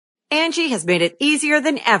Angie has made it easier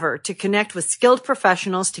than ever to connect with skilled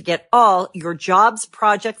professionals to get all your jobs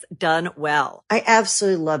projects done well. I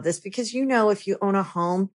absolutely love this because, if you own a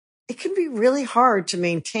home, it can be really hard to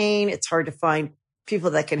maintain. It's hard to find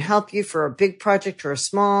people that can help you for a big project or a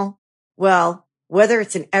small. Well, whether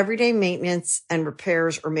it's in everyday maintenance and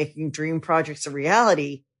repairs or making dream projects a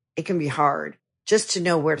reality, it can be hard just to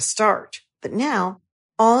know where to start. But now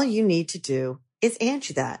all you need to do is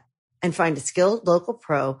Angie that and find a skilled local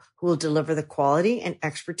pro who will deliver the quality and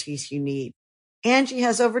expertise you need. Angie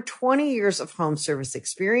has over 20 years of home service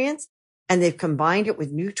experience, and they've combined it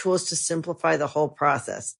with new tools to simplify the whole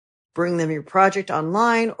process. Bring them your project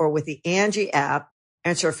online or with the Angie app,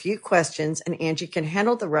 answer a few questions, and Angie can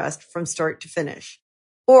handle the rest from start to finish.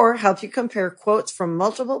 Or help you compare quotes from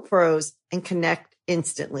multiple pros and connect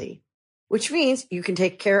instantly, which means you can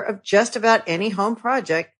take care of just about any home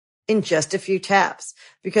project in just a few taps.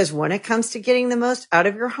 Because when it comes to getting the most out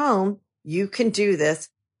of your home, you can do this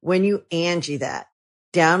when you Angie that.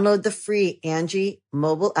 Download the free Angie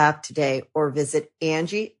mobile app today or visit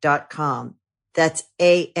Angie.com. That's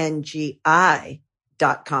ANGI.com.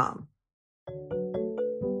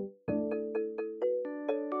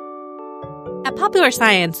 At Popular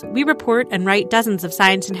Science, we report and write dozens of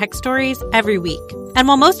science and tech stories every week. And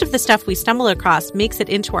while most of the stuff we stumble across makes it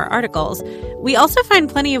into our articles, we also find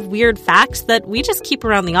plenty of weird facts that we just keep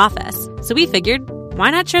around the office. So we figured,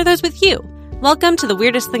 why not share those with you? Welcome to The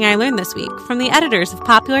Weirdest Thing I Learned This Week from the editors of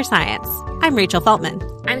Popular Science. I'm Rachel Feltman.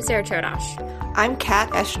 I'm Sarah Chodosh. I'm Kat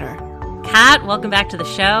Eschner. Kat, welcome back to the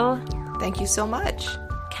show. Thank you so much.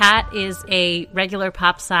 Kat is a regular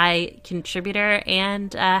Pop Sci contributor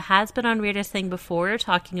and has been on Weirdest Thing before,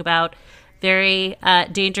 talking about very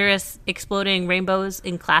dangerous exploding rainbows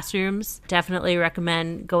in classrooms. Definitely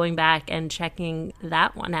recommend going back and checking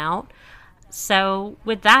that one out. So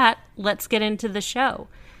with that, let's get into the show.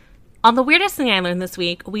 On The Weirdest Thing I Learned This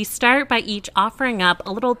Week, we start by each offering up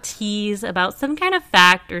a little tease about some kind of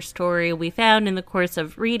fact or story we found in the course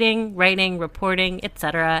of reading, writing, reporting,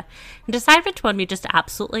 etc., and decide which one we just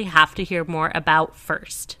absolutely have to hear more about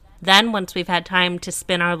first. Then, once we've had time to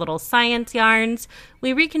spin our little science yarns,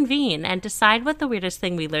 we reconvene and decide what the weirdest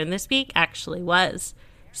thing we learned this week actually was.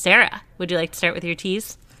 Sarah, would you like to start with your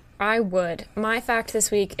tease? I would. My fact this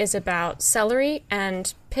week is about celery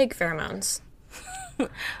and pig pheromones.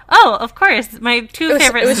 Oh, of course. My two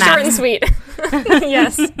favorite snacks. It was short and sweet.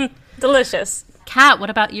 Yes. Delicious. Kat, what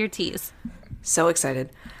about your tease? So excited.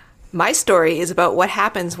 My story is about what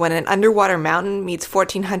happens when an underwater mountain meets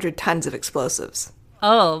 1,400 tons of explosives.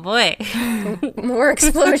 Oh, boy. More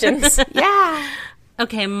explosions. Yeah.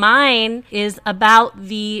 Okay, mine is about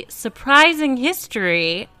the surprising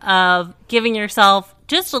history of giving yourself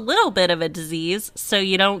just a little bit of a disease so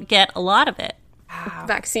you don't get a lot of it. Wow.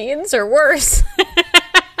 Vaccines or worse?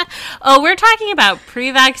 Oh, we're talking about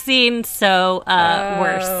pre-vaccine, so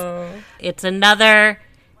worse. It's another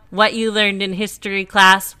what you learned in history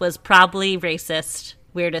class was probably racist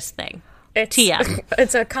weirdest thing. TM.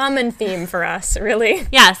 It's a common theme for us, really.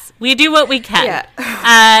 Yes, we do what we can. Yeah.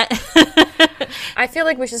 I feel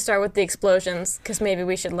like we should start with the explosions, because maybe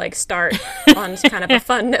we should start on kind of a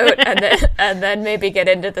fun note and then maybe get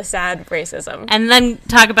into the sad racism. And then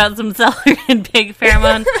talk about some celery and pig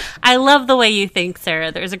pheromones. I love the way you think,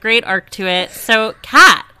 Sarah. There's a great arc to it. So,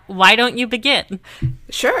 Kat, why don't you begin?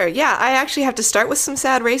 Sure, yeah. I actually have to start with some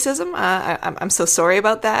sad racism. I'm so sorry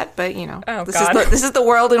about that, but, this is the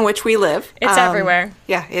world in which we live. It's everywhere.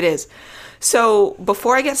 Yeah, it is. So,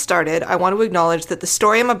 before I get started, I want to acknowledge that the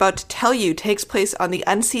story I'm about to tell you takes place on the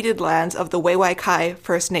unceded lands of the Wai-Wai-Kai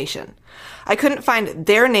First Nation. I couldn't find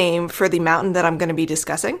their name for the mountain that I'm going to be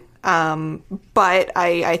discussing, but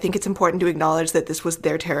I think it's important to acknowledge that this was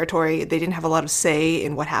their territory. They didn't have a lot of say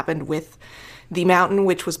in what happened with the mountain,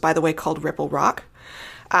 which was, by the way, called Ripple Rock.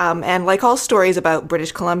 And like all stories about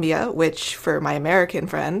British Columbia, which for my American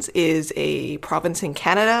friends is a province in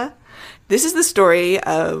Canada, this is the story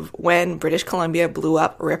of when British Columbia blew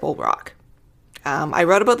up Ripple Rock. I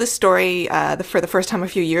wrote about this story for the first time a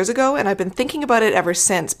few years ago, and I've been thinking about it ever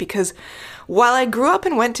since because while I grew up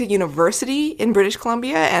and went to university in British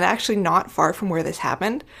Columbia, and actually not far from where this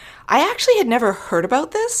happened, I actually had never heard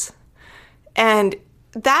about this. And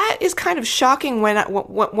that is kind of shocking when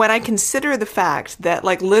I consider the fact that,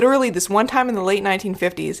 literally this one time in the late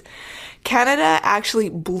 1950s, Canada actually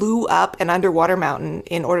blew up an underwater mountain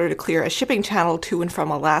in order to clear a shipping channel to and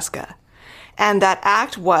from Alaska. And that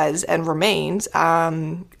act was, and remains,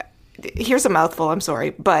 here's a mouthful, I'm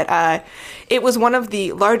sorry, but it was one of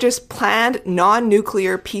the largest planned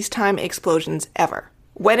non-nuclear peacetime explosions ever,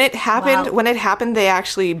 When it happened, Wow. they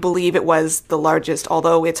actually believe it was the largest,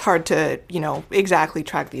 although it's hard to, exactly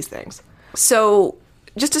track these things. So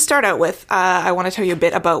just to start out with, I want to tell you a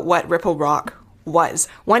bit about what Ripple Rock was.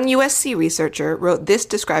 One USC researcher wrote this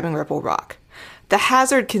describing Ripple Rock. The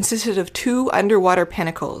hazard consisted of two underwater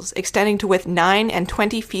pinnacles extending to width 9 and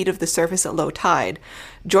 20 feet of the surface at low tide,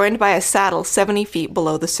 joined by a saddle 70 feet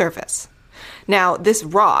below the surface. Now, this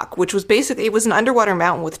rock, which was basically, it was an underwater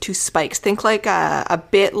mountain with two spikes. Think like a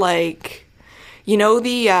bit like,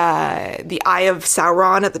 the Eye of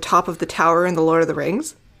Sauron at the top of the tower in The Lord of the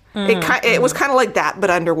Rings? It was kind of like that, but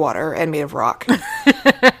underwater and made of rock.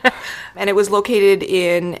 And it was located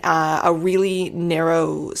in a really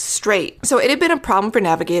narrow strait. So it had been a problem for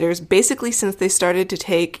navigators basically since they started to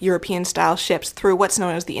take European-style ships through what's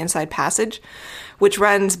known as the Inside Passage, which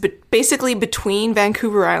runs basically between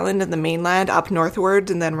Vancouver Island and the mainland up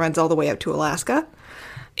northwards and then runs all the way up to Alaska.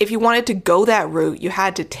 If you wanted to go that route, you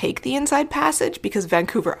had to take the Inside Passage because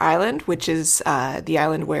Vancouver Island, which is the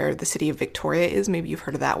island where the city of Victoria is, maybe you've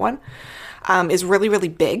heard of that one, is really, really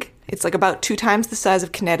big. It's like about 2 times the size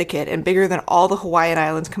of Connecticut and bigger than all the Hawaiian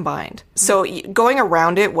Islands combined. So going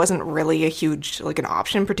around it wasn't really a huge, an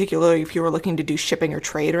option, particularly if you were looking to do shipping or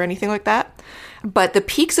trade or anything like that. But the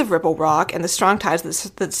peaks of Ripple Rock and the strong tides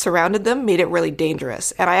that surrounded them made it really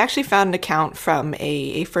dangerous. And I actually found an account from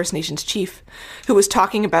a First Nations chief who was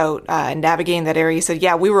talking about navigating that area. He said,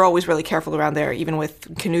 yeah, we were always really careful around there, even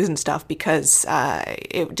with canoes and stuff, because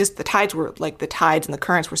the tides and the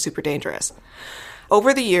currents were super dangerous.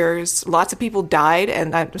 Over the years, lots of people died,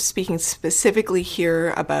 and I'm speaking specifically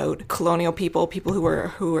here about colonial people who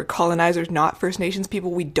were colonizers, not First Nations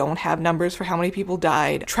people. We don't have numbers for how many people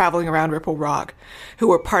died traveling around Ripple Rock who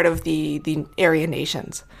were part of the area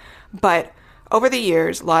nations. But over the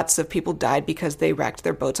years, lots of people died because they wrecked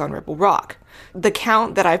their boats on Ripple Rock. The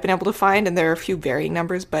count that I've been able to find, and there are a few varying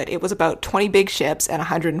numbers, but it was about 20 big ships and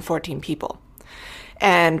 114 people.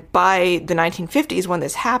 And by the 1950s, when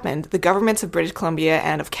this happened, the governments of British Columbia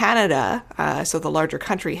and of Canada, so the larger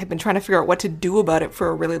country, had been trying to figure out what to do about it for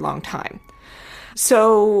a really long time.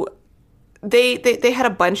 So they had a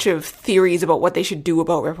bunch of theories about what they should do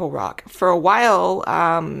about Ripple Rock. For a while,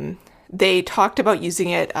 they talked about using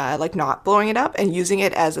it, not blowing it up, and using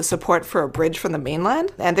it as a support for a bridge from the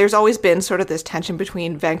mainland. And there's always been sort of this tension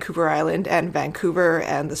between Vancouver Island and Vancouver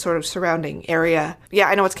and the sort of surrounding area. Yeah,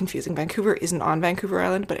 I know it's confusing. Vancouver isn't on Vancouver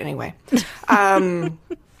Island, but anyway. You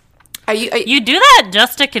do that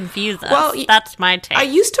just to confuse us. Well, that's my take. I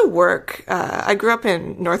used to work, I grew up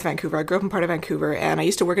in North Vancouver. I grew up in part of Vancouver, and I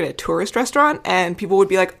used to work at a tourist restaurant, and people would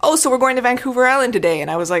be like, oh, so we're going to Vancouver Island today.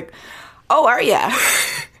 And I was like, oh, are ya?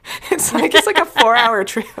 It's like a 4-hour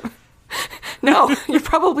trip. No, you're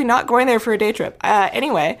probably not going there for a day trip.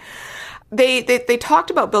 Anyway, they talked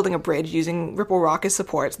about building a bridge using Ripple Rock as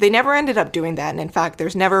supports. They never ended up doing that. And in fact,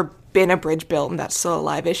 there's never been a bridge built, and that's still a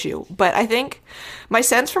live issue. But I think my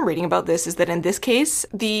sense from reading about this is that in this case,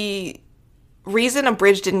 the reason a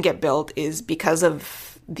bridge didn't get built is because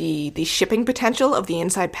of the shipping potential of the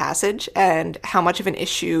Inside Passage and how much of an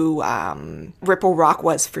issue Ripple Rock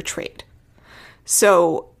was for trade.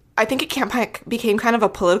 So I think it became kind of a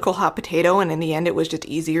political hot potato, and in the end, it was just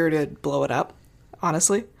easier to blow it up,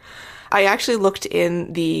 honestly. I actually looked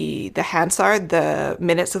in the Hansard, the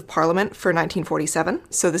minutes of Parliament for 1947.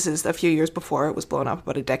 So this is a few years before it was blown up,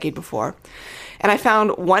 about a decade before. And I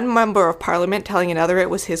found one member of Parliament telling another it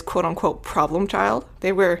was his quote-unquote problem child.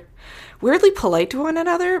 They were weirdly polite to one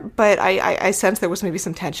another, but I sensed there was maybe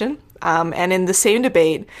some tension. And in the same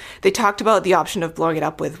debate, they talked about the option of blowing it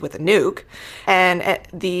up with a nuke. And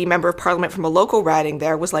the member of Parliament from a local riding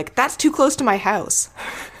there was like, that's too close to my house.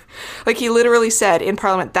 Like, he literally said in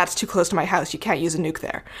Parliament, that's too close to my house. You can't use a nuke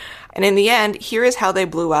there. And in the end, here is how they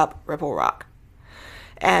blew up Ripple Rock.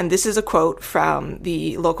 And this is a quote from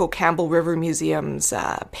the local Campbell River Museum's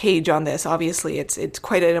page on this. Obviously, it's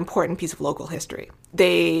quite an important piece of local history.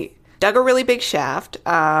 They dug a really big shaft,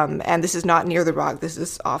 and this is not near the rock. This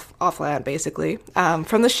is off land, basically.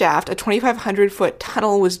 From the shaft, a 2,500-foot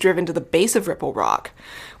tunnel was driven to the base of Ripple Rock,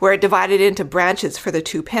 where it divided into branches for the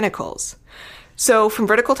two pinnacles. So from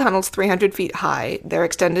vertical tunnels 300 feet high, there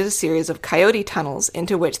extended a series of coyote tunnels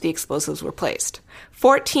into which the explosives were placed.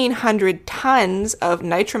 1,400 tons of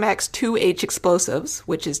Nitromex 2H explosives,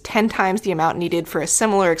 which is 10 times the amount needed for a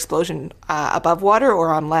similar explosion above water or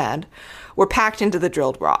on land, were packed into the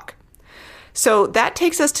drilled rock. So that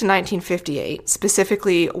takes us to 1958,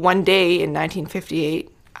 specifically one day in 1958,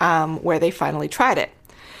 where they finally tried it.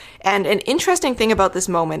 And an interesting thing about this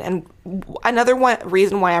moment, and another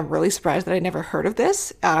reason why I'm really surprised that I never heard of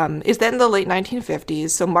this, is that in the late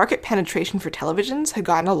 1950s, so market penetration for televisions had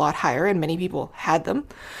gotten a lot higher and many people had them.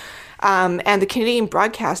 And the Canadian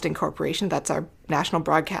Broadcasting Corporation, that's our national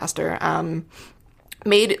broadcaster,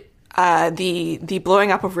 made the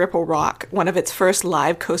blowing up of Ripple Rock one of its first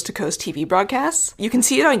live coast-to-coast TV broadcasts. You can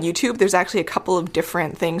see it on YouTube. There's actually a couple of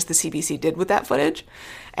different things the CBC did with that footage.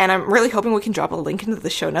 And I'm really hoping we can drop a link into the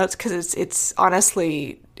show notes because it's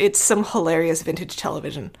honestly, it's some hilarious vintage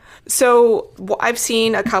television. So I've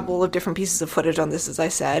seen a couple of different pieces of footage on this, as I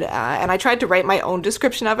said, and I tried to write my own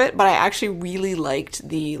description of it, but I actually really liked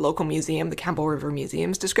the local museum, the Campbell River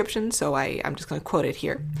Museum's description, so I'm just going to quote it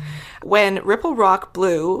here. When Ripple Rock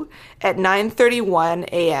blew at 9:31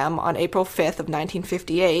 a.m. on April 5th of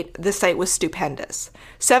 1958, the sight was stupendous.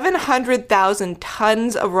 700,000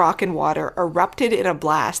 tons of rock and water erupted in a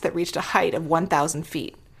blast that reached a height of 1,000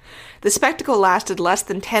 feet. The spectacle lasted less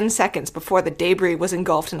than 10 seconds before the debris was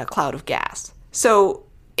engulfed in a cloud of gas. So,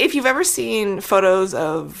 if you've ever seen photos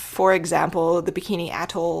of, for example, the Bikini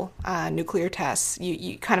Atoll nuclear tests,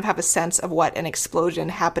 you kind of have a sense of what an explosion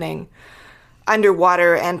happening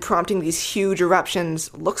underwater and prompting these huge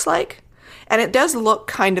eruptions looks like. And it does look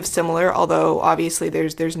kind of similar, although obviously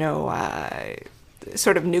there's no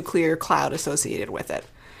sort of nuclear cloud associated with it.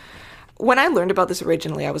 When I learned about this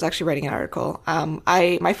originally, I was actually writing an article.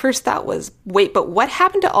 My first thought was, wait, but what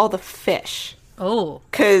happened to all the fish? Oh.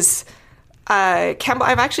 Because Campbell,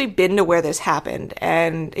 I've actually been to where this happened,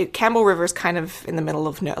 and Campbell River is kind of in the middle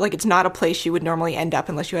of it's not a place you would normally end up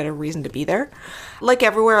unless you had a reason to be there. Like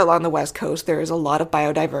everywhere along the West Coast, there is a lot of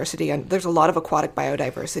biodiversity, and there's a lot of aquatic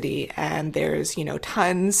biodiversity, and there's,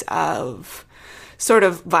 tons of sort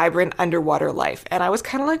of vibrant underwater life. And I was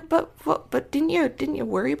kind of like, but didn't you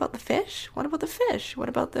worry about the fish? What about the fish? What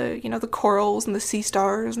about the, the corals and the sea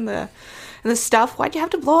stars and the stuff? Why'd you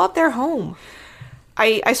have to blow up their home?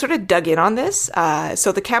 I sort of dug in on this.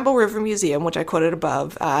 So the Campbell River Museum, which I quoted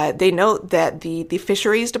above, they note that the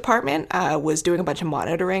fisheries department was doing a bunch of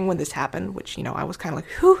monitoring when this happened, which, I was kind of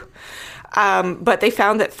like, whew. But they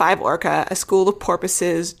found that 5 orca, a school of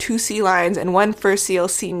porpoises, 2 sea lions, and 1 fur seal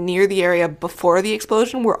seen near the area before the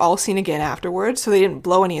explosion were all seen again afterwards, so they didn't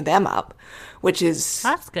blow any of them up, which is...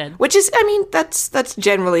 That's good. Which is, that's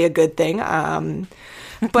generally a good thing.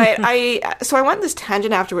 But I went on this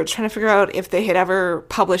tangent afterwards trying to figure out if they had ever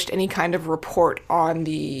published any kind of report on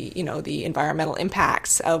the environmental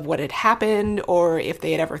impacts of what had happened, or if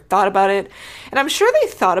they had ever thought about it. And I'm sure they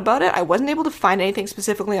thought about it. I wasn't able to find anything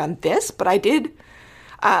specifically on this, but I did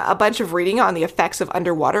a bunch of reading on the effects of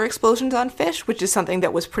underwater explosions on fish, which is something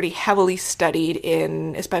that was pretty heavily studied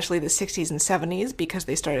in especially the 60s and 70s because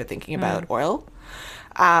they started thinking about oil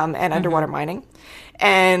and underwater mining.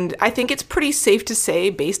 And I think it's pretty safe to say,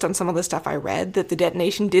 based on some of the stuff I read, that the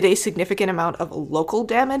detonation did a significant amount of local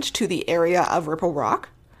damage to the area of Ripple Rock.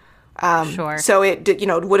 Sure. So it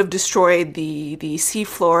would have destroyed the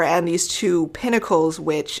seafloor and these 2 pinnacles,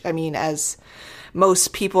 which, as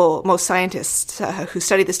most scientists who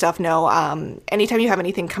study this stuff know, anytime you have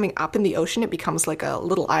anything coming up in the ocean, it becomes like a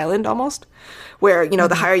little island almost, where,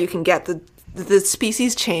 the higher you can get, the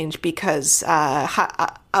species change because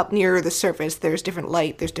up near the surface, there's different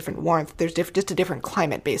light, there's different warmth, there's just a different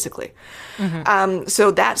climate, basically. Mm-hmm.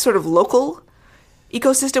 So that sort of local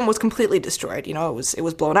ecosystem was completely destroyed. It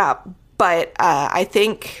was blown up. But I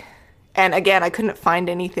think, and again, I couldn't find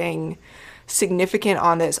anything significant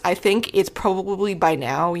on this. I think it's probably by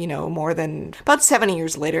now, more than about 70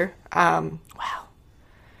 years later. Wow.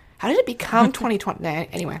 How did it become 2020?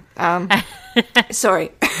 Anyway,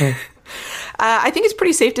 sorry. I think it's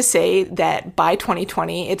pretty safe to say that by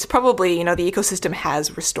 2020, it's probably, the ecosystem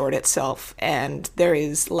has restored itself and there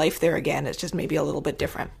is life there again. It's just maybe a little bit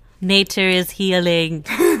different. Nature is healing.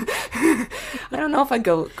 I don't know if I'd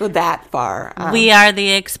go that far. We are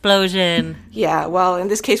the explosion. Yeah, well, in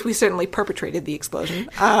this case, we certainly perpetrated the explosion.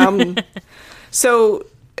 So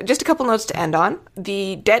just a couple notes to end on.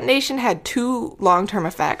 The detonation had 2 long-term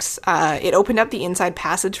effects. It opened up the inside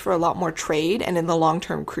passage for a lot more trade and in the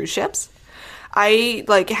long-term cruise ships.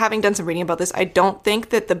 Having done some reading about this, I don't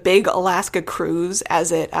think that the big Alaska cruise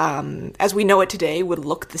as we know it today would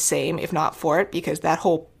look the same if not for it, because that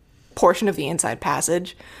whole portion of the inside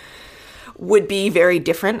passage would be very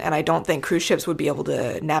different, and I don't think cruise ships would be able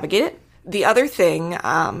to navigate it. The other thing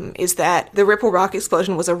is that the Ripple Rock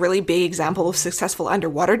explosion was a really big example of successful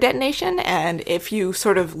underwater detonation, and if you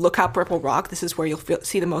sort of look up Ripple Rock, this is where you'll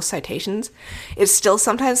see the most citations. It's still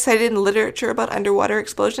sometimes cited in literature about underwater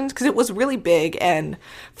explosions because it was really big, and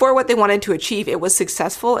for what they wanted to achieve, it was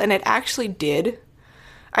successful, and it actually did.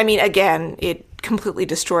 Again, it completely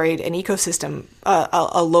destroyed an ecosystem,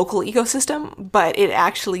 a local ecosystem, but it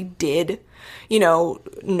actually did,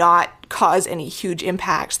 not cause any huge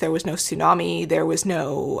impacts. There was no tsunami. There was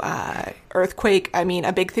no earthquake. I mean,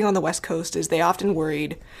 a big thing on the West Coast is they often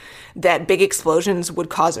worried that big explosions would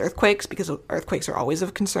cause earthquakes because earthquakes are always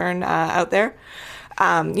of concern out there.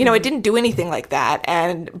 It didn't do anything like that.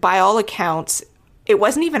 And by all accounts, it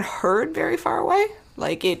wasn't even heard very far away.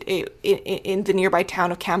 Like it in the nearby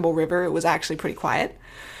town of Campbell River, it was actually pretty quiet.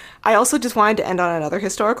 I also just wanted to end on another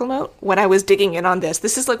historical note. When I was digging in on this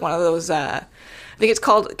is like one of those, I think it's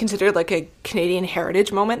considered like a Canadian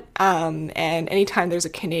heritage moment. And anytime there's a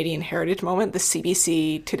Canadian heritage moment, the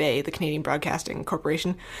CBC today, the Canadian Broadcasting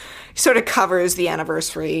Corporation, sort of covers the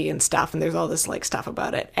anniversary and stuff. And there's all this like stuff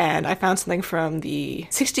about it. And I found something from the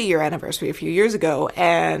 60-year anniversary a few years ago.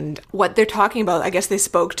 And what they're talking about, I guess they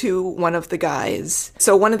spoke to one of the guys.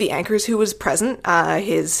 So one of the anchors who was present,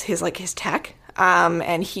 his tech.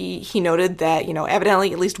 And he noted that,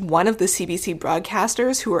 evidently at least one of the CBC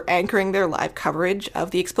broadcasters who were anchoring their live coverage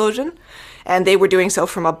of the explosion, and they were doing so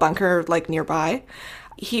from a bunker like nearby,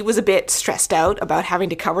 he was a bit stressed out about having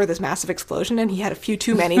to cover this massive explosion, and he had a few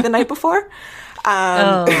too many the night before.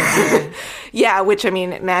 Yeah, which, I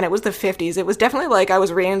mean, man, it was the 50s. It was definitely like, I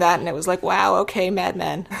was reading that and it was like, wow, okay, Mad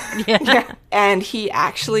Men. Yeah. And he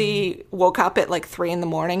actually woke up at like 3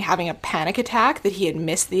 a.m. having a panic attack that he had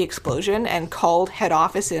missed the explosion and called head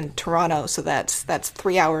office in Toronto. So that's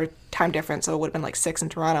 3-hour time difference. So it would have been like 6 in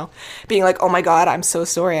Toronto, being like, oh my God, I'm so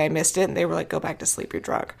sorry I missed it. And they were like, go back to sleep, you're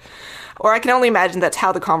drunk. Or I can only imagine that's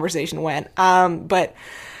how the conversation went. But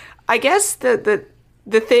I guess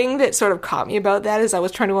the thing that sort of caught me about that is I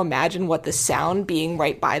was trying to imagine what the sound being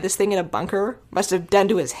right by this thing in a bunker must have done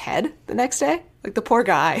to his head the next day. Like, the poor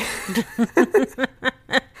guy.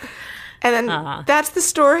 And then that's the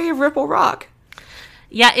story of Ripple Rock.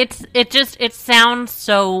 Yeah, it sounds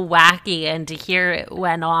so wacky, and to hear it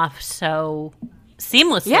went off so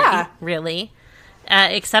seamlessly, really.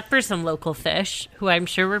 Except for some local fish, who I'm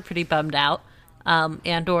sure were pretty bummed out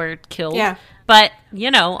and or killed. Yeah. But,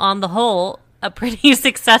 on the whole, a pretty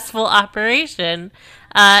successful operation.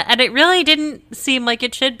 And it really didn't seem like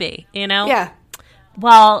it should be, Yeah.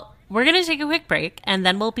 Well, we're going to take a quick break, and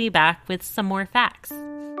then we'll be back with some more facts.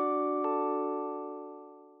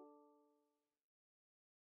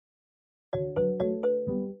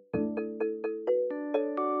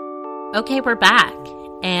 Okay, we're back.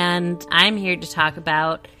 And I'm here to talk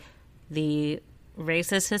about the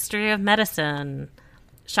racist history of medicine.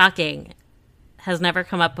 Shocking. Has never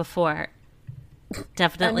come up before.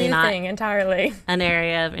 Definitely not thing entirely an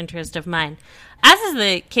area of interest of mine. As is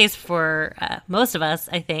the case for most of us,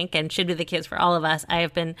 I think, and should be the case for all of us, I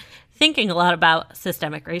have been thinking a lot about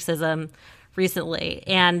systemic racism recently.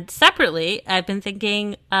 And separately, I've been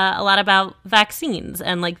thinking a lot about vaccines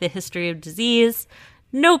and like the history of disease.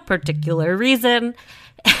 No particular reason.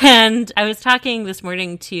 And I was talking this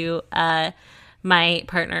morning to my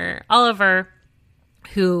partner, Oliver,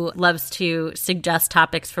 who loves to suggest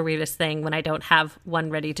topics for Weirdest Thing when I don't have one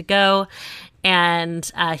ready to go.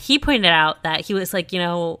 And he pointed out that he was like,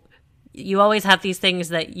 you always have these things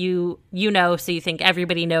that you know, so you think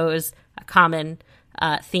everybody knows a common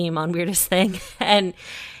theme on Weirdest Thing. And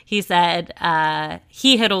he said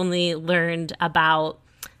he had only learned about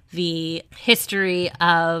the history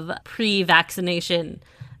of pre-vaccination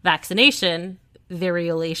vaccination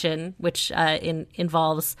variolation, which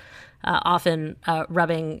involves often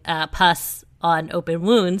rubbing pus on open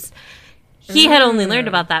wounds. He had only learned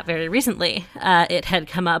about that very recently. It had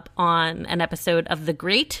come up on an episode of The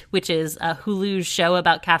Great, which is Hulu's show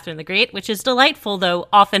about Catherine the Great, which is delightful, though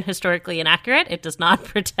often historically inaccurate. It does not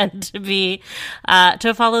pretend to be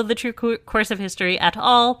to follow the true course of history at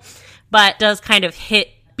all, but does kind of hit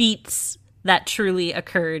beats that truly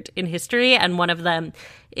occurred in history. And one of them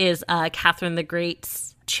is Catherine the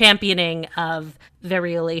Great's championing of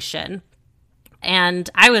variolation. And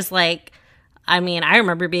I was like, I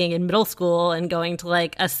remember being in middle school and going to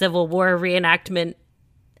like a Civil War reenactment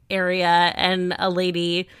area and a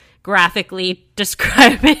lady graphically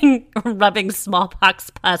describing rubbing smallpox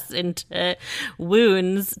pus into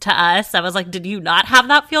wounds to us. I was like, did you not have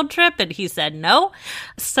that field trip? And he said no.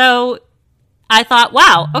 So I thought,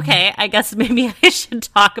 wow, okay, I guess maybe I should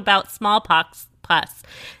talk about smallpox pus.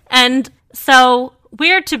 And so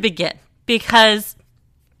where to begin? Because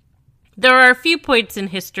there are a few points in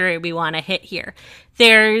history we want to hit here.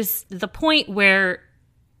 There's the point where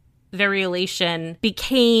variolation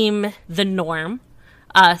became the norm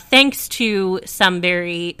thanks to some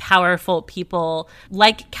very powerful people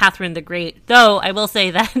like Catherine the Great. Though I will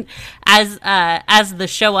say that as the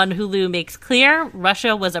show on Hulu makes clear,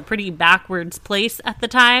 Russia was a pretty backwards place at the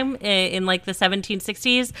time in like the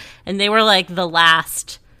 1760s, and they were like the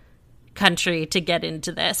last country to get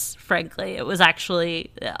into this. Frankly, it was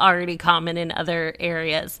actually already common in other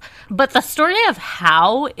areas. But the story of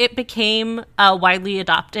how it became widely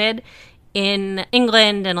adopted in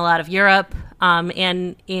England and a lot of Europe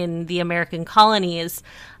and in the American colonies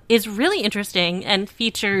is really interesting and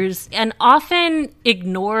features an often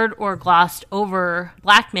ignored or glossed over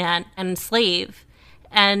Black man and slave.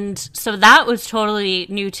 And so that was totally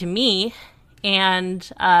new to me.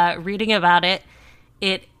 And reading about it,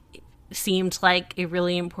 it seemed like a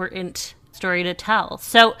really important story to tell.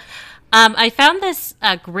 So I found this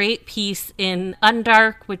great piece in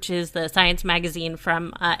Undark, which is the science magazine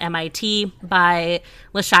from MIT, by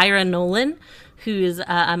LaShira Nolan, who's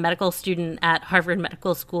a medical student at Harvard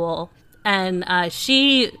Medical School. And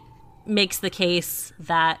she makes the case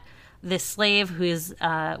that this slave who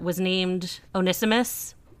was named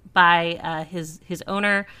Onesimus by his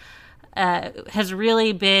owner has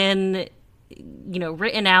really been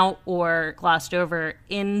written out or glossed over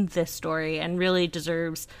in this story and really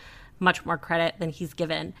deserves much more credit than he's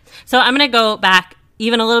given. So I'm going to go back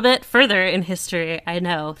even a little bit further in history. I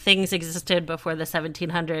know things existed before the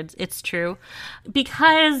 1700s. It's true.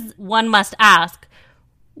 Because one must ask,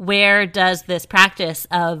 where does this practice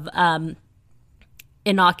of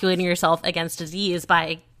inoculating yourself against disease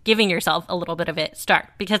by giving yourself a little bit of it start?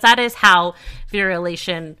 Because that is how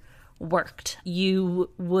virilation worked.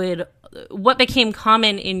 What became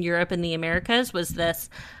common in Europe and the Americas was this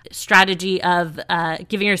strategy of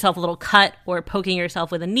giving yourself a little cut or poking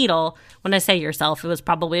yourself with a needle. When I say yourself, it was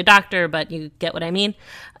probably a doctor, but you get what I mean.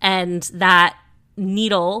 And that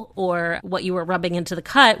needle or what you were rubbing into the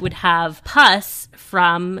cut would have pus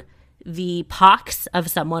from the pox of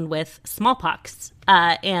someone with smallpox.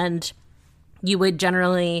 And you would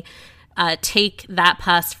generally take that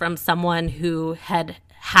pus from someone who had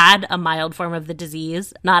a mild form of the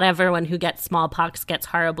disease. Not everyone who gets smallpox gets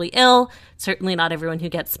horribly ill. Certainly not everyone who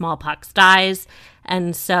gets smallpox dies.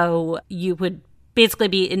 And so you would basically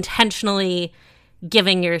be intentionally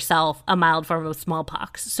giving yourself a mild form of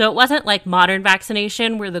smallpox. So it wasn't like modern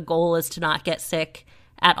vaccination where the goal is to not get sick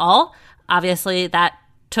at all. Obviously, that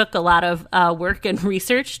took a lot of work and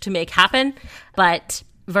research to make happen, but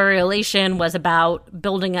virilation was about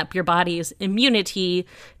building up your body's immunity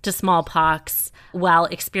to smallpox while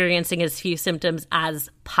experiencing as few symptoms as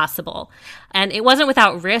possible. And it wasn't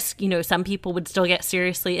without risk. Some people would still get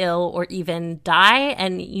seriously ill or even die.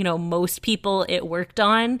 And, most people it worked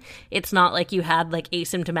on. It's not like you had like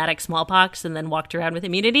asymptomatic smallpox and then walked around with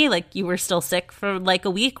immunity. Like you were still sick for like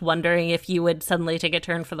a week, wondering if you would suddenly take a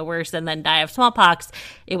turn for the worse and then die of smallpox.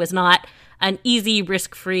 It was not an easy,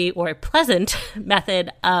 risk-free, or pleasant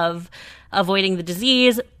method of avoiding the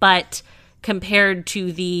disease, but compared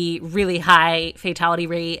to the really high fatality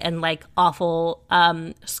rate and like awful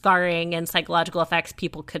scarring and psychological effects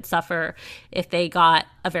people could suffer if they got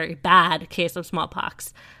a very bad case of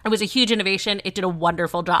smallpox. It was a huge innovation. It did a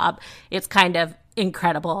wonderful job. It's kind of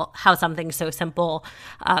incredible how something so simple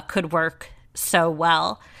could work so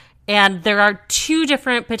well. And there are two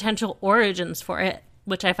different potential origins for it,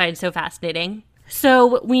 which I find so fascinating.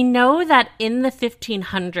 So we know that in the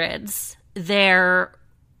 1500s, there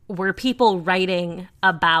were people writing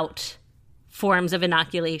about forms of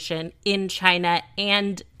inoculation in China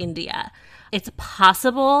and India. It's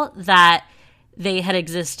possible that they had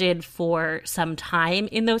existed for some time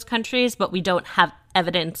in those countries, but we don't have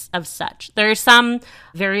evidence of such. There's some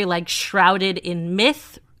very shrouded in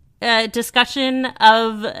myth discussion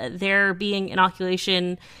of there being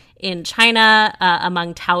inoculation in China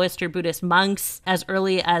among Taoist or Buddhist monks as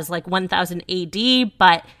early as 1000 AD,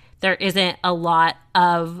 but there isn't a lot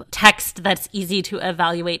of text that's easy to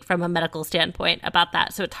evaluate from a medical standpoint about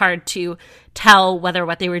that. So it's hard to tell whether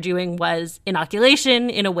what they were doing was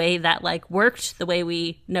inoculation in a way that worked the way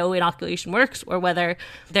we know inoculation works, or whether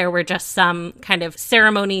there were just some kind of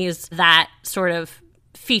ceremonies that sort of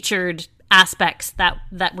featured aspects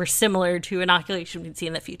that were similar to inoculation we'd see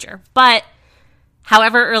in the future. But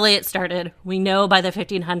however early it started, we know by the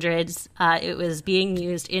 1500s it was being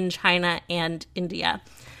used in China and India.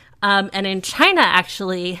 And in China,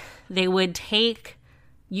 actually, they would take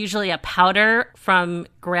usually a powder from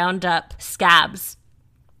ground up scabs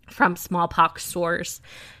from smallpox sores.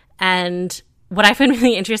 And what I find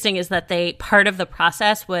really interesting is that part of the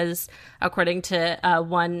process was, according to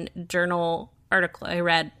one journal article I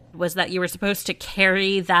read, was that you were supposed to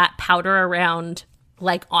carry that powder around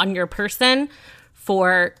on your person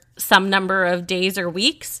for some number of days or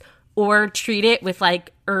weeks, or treat it with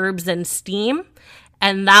like herbs and steam.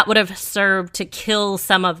 And that would have served to kill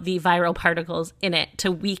some of the viral particles in it,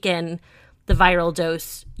 to weaken the viral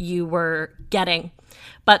dose you were getting.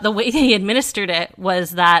 But the way they administered it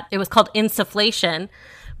was that it was called insufflation,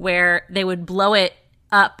 where they would blow it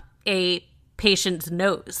up a patient's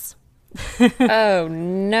nose. Oh,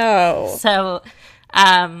 no. So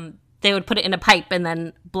they would put it in a pipe and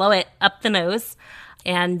then blow it up the nose,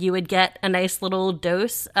 and you would get a nice little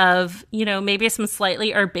dose of, you know, maybe some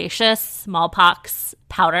slightly herbaceous smallpox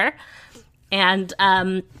powder. And,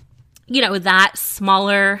 you know, that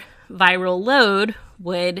smaller viral load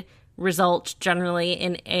would result generally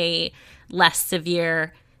in a less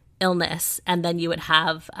severe illness, and then you would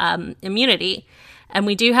have immunity. And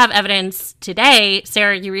we do have evidence today.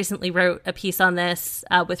 Sarah, you recently wrote a piece on this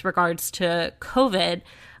with regards to COVID,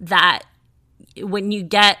 that when you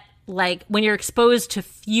get, like, when you're exposed to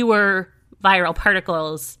fewer viral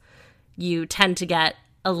particles, you tend to get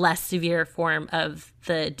a less severe form of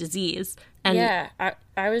the disease. And yeah,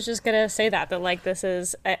 I was just going to say that like, this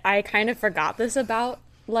is, I kind of forgot this about,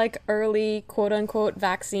 like, early quote unquote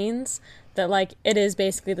vaccines, that like it is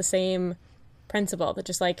basically the same principle, that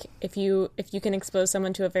just like if you can expose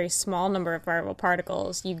someone to a very small number of viral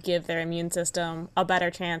particles, you give their immune system a better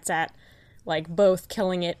chance at like both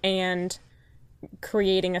killing it and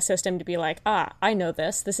creating a system to be like, I know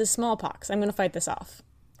this is smallpox, I'm going to fight this off.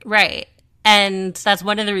 Right. And that's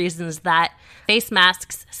one of the reasons that face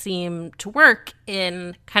masks seem to work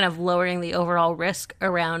in kind of lowering the overall risk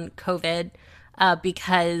around COVID,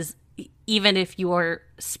 because even if you're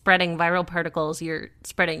spreading viral particles, you're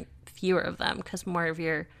spreading fewer of them because more of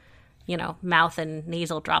your, you know, mouth and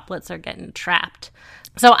nasal droplets are getting trapped.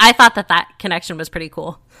 So I thought that connection was pretty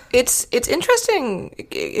cool. It's interesting,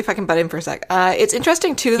 if I can butt in for a sec. It's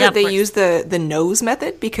interesting, too, that they use the nose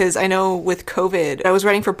method, because I know with COVID, I was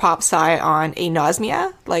writing for Pop Sci on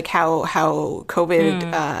anosmia, like how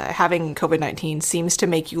COVID, having COVID-19 seems to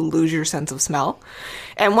make you lose your sense of smell.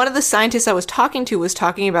 And one of the scientists I was talking to was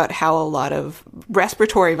talking about how a lot of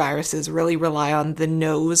respiratory viruses really rely on the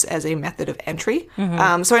nose as a method of entry.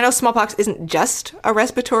 So I know smallpox isn't just a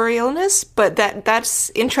respiratory illness, but that's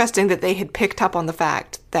interesting that they had picked up on the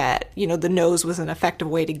fact that, you know, the nose was an effective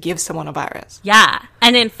way to give someone a virus. Yeah.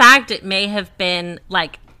 And in fact, it may have been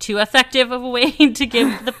like too effective of a way to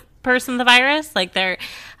give the person the virus. Like a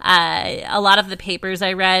lot of the papers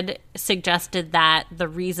I read suggested that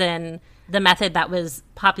the method that was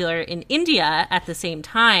popular in India at the same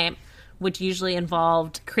time, which usually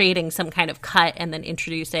involved creating some kind of cut and then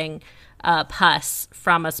introducing pus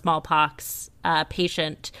from a smallpox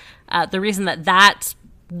patient. The reason that that's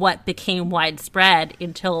what became widespread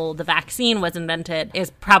until the vaccine was invented is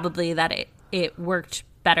probably that it worked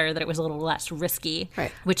better, that it was a little less risky,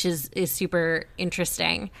 right, which is super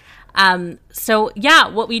interesting. So yeah,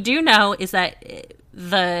 what we do know is that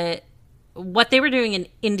what they were doing in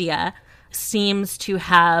India seems to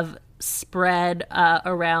have spread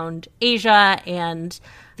around Asia and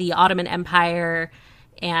the Ottoman Empire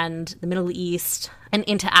and the Middle East and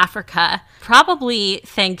into Africa, probably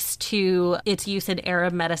thanks to its use in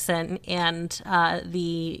Arab medicine and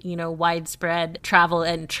the, you know, widespread travel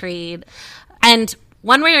and trade. And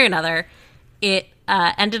one way or another, it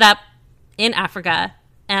ended up in Africa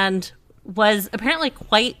and was apparently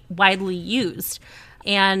quite widely used.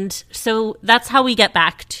 And so that's how we get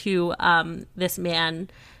back to this man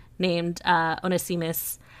named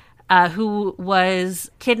Onesimus, who was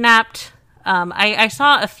kidnapped. I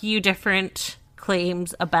saw a few different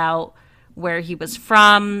claims about where he was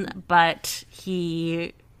from, but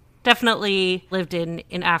he definitely lived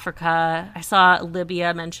in Africa. I saw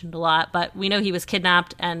Libya mentioned a lot, but we know he was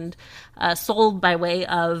kidnapped and sold by way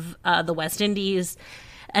of the West Indies,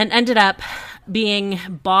 and ended up being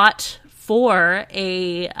bought for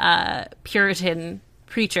a Puritan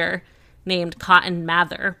preacher named Cotton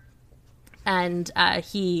Mather. And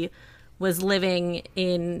he was living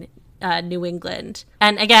in New England.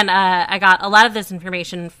 And again, I got a lot of this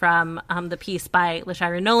information from the piece by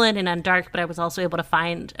LaShira Nolan in Undark, but I was also able to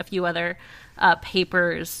find a few other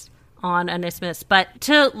papers on Onesimus. But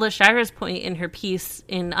to LaShira's point in her piece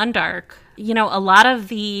in Undark, you know, a lot of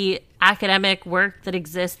the academic work that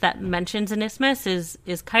exists that mentions Onesimus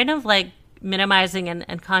is kind of like minimizing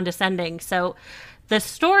and condescending. So the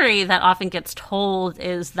story that often gets told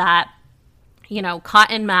is that, you know,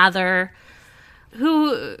 Cotton Mather,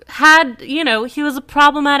 who had, you know, he was a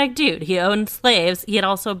problematic dude. He owned slaves. He had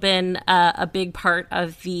also been a big part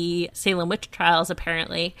of the Salem witch trials,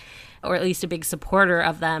 apparently, or at least a big supporter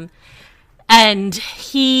of them. And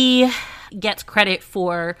he gets credit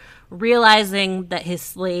for realizing that his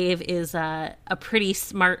slave is a pretty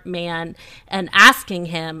smart man and asking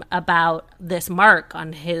him about this mark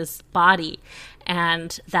on his body,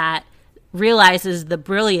 and that realizes the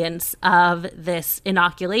brilliance of this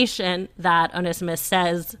inoculation that Onesimus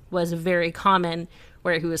says was very common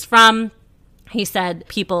where he was from. He said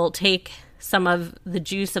people take some of the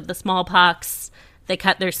juice of the smallpox, they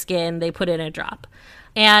cut their skin, they put in a drop.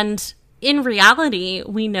 And in reality,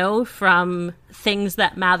 we know from things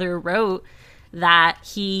that Mather wrote that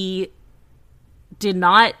he did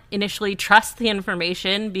not initially trust the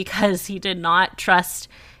information because he did not trust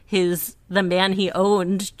the man he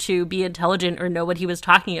owned to be intelligent or know what he was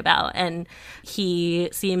talking about. And he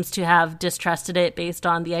seems to have distrusted it based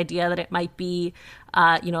on the idea that it might be,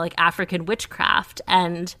 like African witchcraft.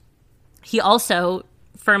 And he also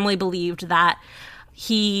firmly believed that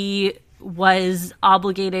he was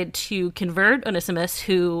obligated to convert Onesimus,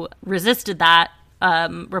 who resisted that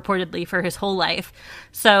reportedly for his whole life.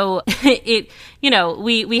 So we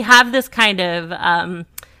have this kind of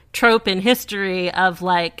trope in history of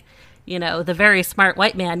the very smart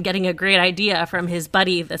white man getting a great idea from his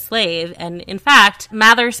buddy, the slave. And in fact,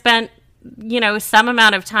 Mather spent, some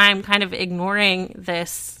amount of time kind of ignoring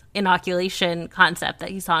this inoculation concept that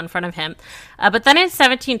he saw in front of him. But then in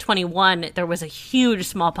 1721, there was a huge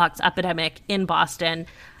smallpox epidemic in Boston.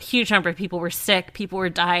 A huge number of people were sick, people were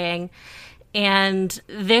dying. And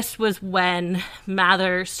this was when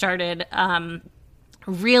Mather started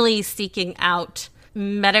really seeking out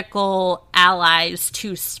medical allies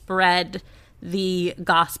to spread the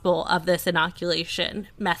gospel of this inoculation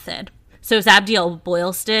method. So Zabdiel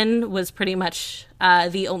Boylston was pretty much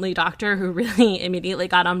the only doctor who really immediately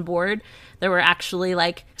got on board. There were actually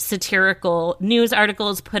satirical news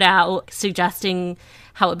articles put out suggesting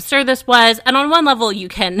how absurd this was. And on one level, you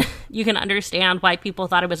can understand why people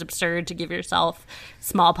thought it was absurd to give yourself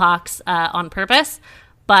smallpox on purpose.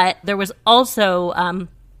 But there was also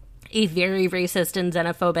a very racist and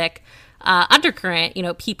xenophobic undercurrent.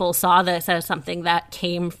 People saw this as something that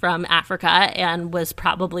came from Africa and was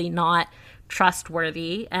probably not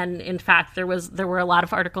trustworthy. And in fact, there were a lot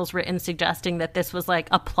of articles written suggesting that this was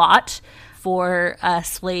a plot for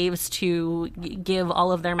slaves to give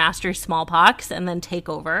all of their masters smallpox and then take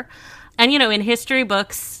over. And, in history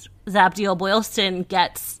books, Zabdiel Boylston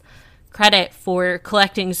gets credit for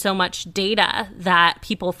collecting so much data that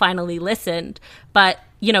people finally listened. But,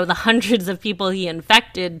 the hundreds of people he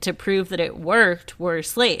infected to prove that it worked were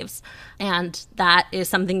slaves. And that is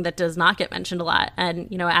something that does not get mentioned a lot. And,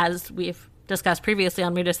 as we've discussed previously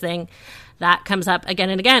on Weirdest Thing, that comes up again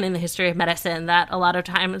and again in the history of medicine, that a lot of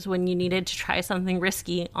times when you needed to try something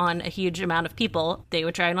risky on a huge amount of people, they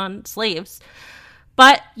would try it on slaves.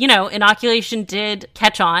 But, inoculation did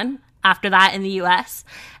catch on after that in the US.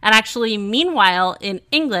 And actually, meanwhile, in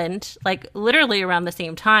England, literally around the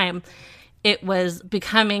same time, it was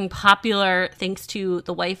becoming popular thanks to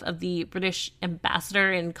the wife of the British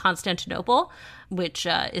ambassador in Constantinople, which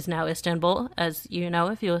is now Istanbul, as you know,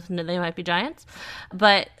 if you listen to They Might Be Giants.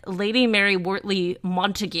 But Lady Mary Wortley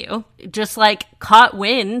Montagu just caught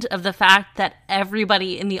wind of the fact that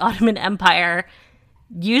everybody in the Ottoman Empire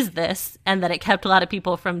used this and that it kept a lot of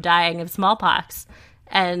people from dying of smallpox.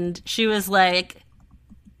 And she was like,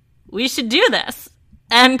 we should do this.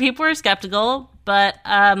 And people were skeptical, but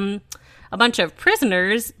a bunch of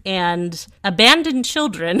prisoners and abandoned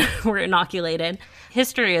children were inoculated.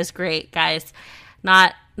 History is great, guys.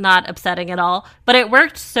 Not upsetting at all. But it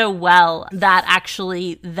worked so well that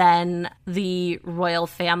actually then the royal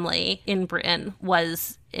family in Britain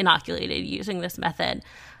was inoculated using this method.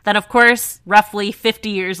 Then, of course, roughly 50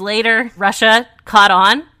 years later, Russia caught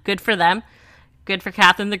on. Good for them. Good for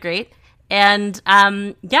Catherine the Great. And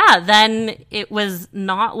then it was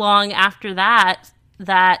not long after that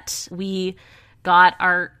we got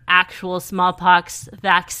our actual smallpox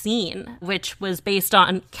vaccine, which was based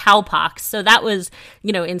on cowpox. So that was,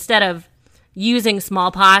 instead of using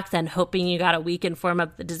smallpox and hoping you got a weakened form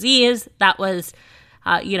of the disease, that was,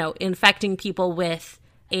 infecting people with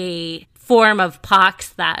a form of pox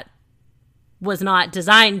that was not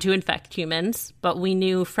designed to infect humans. But we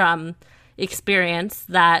knew from experience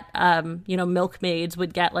that, milkmaids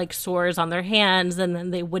would get sores on their hands and then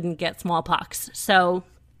they wouldn't get smallpox. So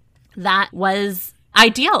that was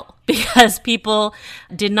ideal because people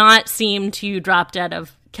did not seem to drop dead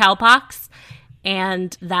of cowpox,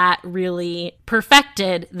 and that really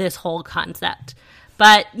perfected this whole concept.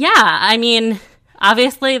 But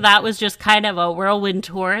obviously that was just kind of a whirlwind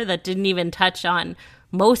tour that didn't even touch on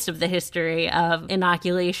most of the history of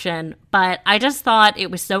inoculation. But I just thought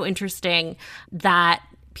it was so interesting that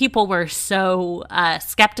people were so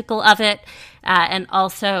skeptical of it, and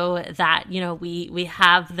also that, you know, we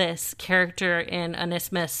have this character in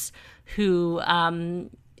Onesimus who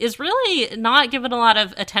is really not given a lot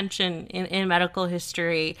of attention in medical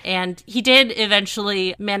history. And he did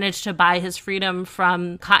eventually manage to buy his freedom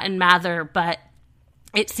from Cotton Mather, but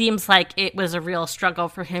it seems like it was a real struggle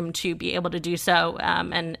for him to be able to do so,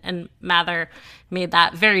 and Mather made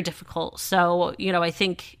that very difficult. So, you know, I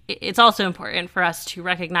think it's also important for us to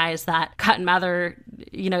recognize that Cotton Mather,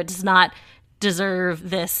 you know, does not deserve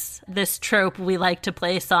this trope we like to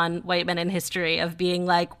place on white men in history of being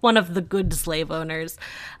like one of the good slave owners.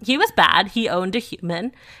 He was bad. He owned a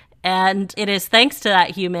human, and it is thanks to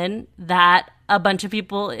that human that a bunch of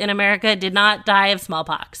people in America did not die of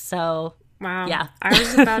smallpox. So wow. Yeah. I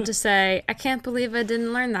was about to say, I can't believe I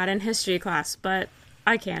didn't learn that in history class, but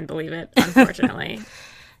I can believe it, unfortunately.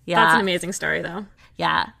 Yeah. That's an amazing story, though.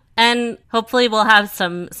 Yeah. And hopefully we'll have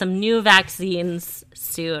some new vaccines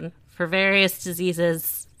soon for various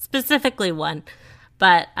diseases, specifically one.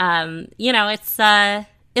 But, you know,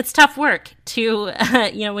 it's tough work to,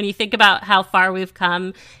 you know, when you think about how far we've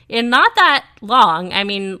come in not that long. I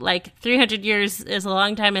mean, like 300 years is a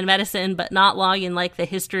long time in medicine, but not long in like the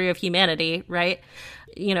history of humanity, right?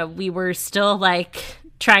 You know, we were still like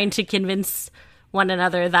trying to convince one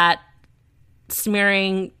another that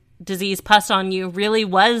smearing disease pus on you really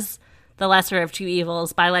was the lesser of two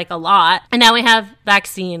evils by like a lot. And now we have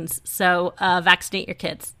vaccines. So vaccinate your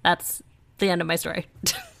kids. That's the end of my story.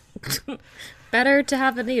 Better to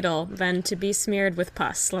have a needle than to be smeared with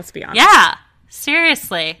pus, let's be honest. Yeah,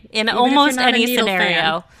 seriously. In Even almost if you're not a any needle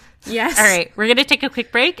scenario. fan. Yes. All right, we're going to take a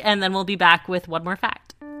quick break, and then we'll be back with one more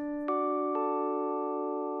fact.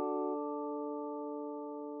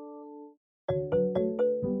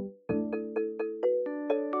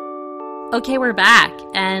 Okay, we're back.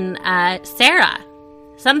 And Sarah,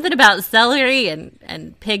 something about celery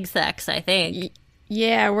and pig sex, I think.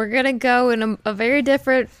 Yeah, we're going to go in a very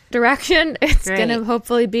different direction. It's going to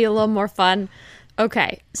hopefully be a little more fun.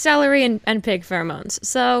 Okay, celery and pig pheromones.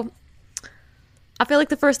 So I feel like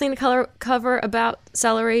the first thing to cover about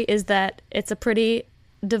celery is that it's a pretty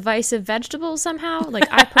divisive vegetable somehow. Like,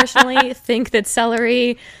 I personally think that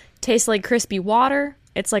celery tastes like crispy water.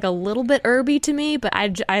 It's like a little bit herby to me, but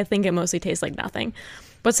I think it mostly tastes like nothing.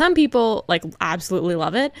 But some people like absolutely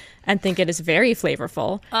love it and think it is very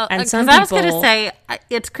flavorful. And some people, I was going to say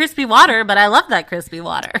it's crispy water, but I love that crispy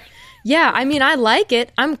water. Yeah, I mean, I like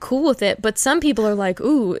it. I'm cool with it. But some people are like,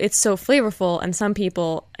 ooh, it's so flavorful. And some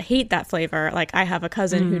people hate that flavor. Like, I have a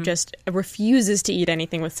cousin who just refuses to eat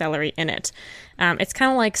anything with celery in it. It's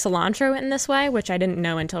kind of like cilantro in this way, which I didn't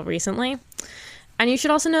know until recently. And you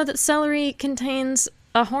should also know that celery contains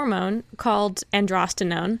a hormone called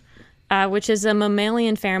androstenone, which is a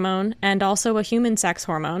mammalian pheromone and also a human sex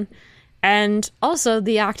hormone, and also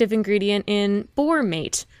the active ingredient in Boar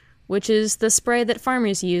mate, which is the spray that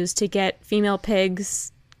farmers use to get female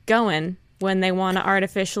pigs going when they want to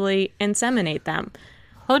artificially inseminate them.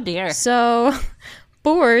 Oh dear. So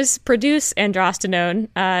boars produce androstenone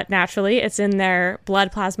naturally. It's in their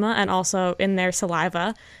blood plasma and also in their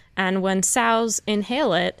saliva. And when sows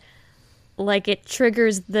inhale it, like, it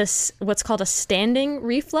triggers this, what's called a standing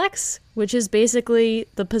reflex, which is basically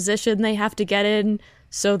the position they have to get in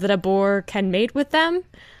so that a boar can mate with them.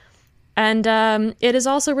 And it is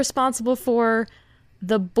also responsible for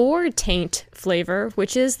the boar taint flavor,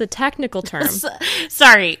 which is the technical term.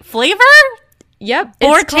 Sorry, flavor? Yep.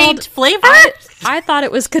 Boar taint flavor? I thought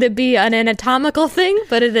it was going to be an anatomical thing,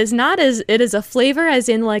 but it is not. It is a flavor as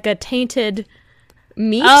in like a tainted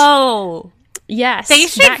meat. Oh. Yes. They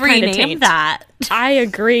should rename that. I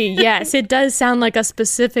agree. Yes, it does sound like a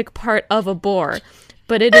specific part of a boar,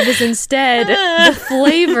 but it is instead the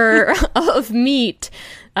flavor of meat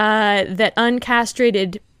that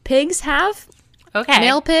uncastrated pigs have. Okay.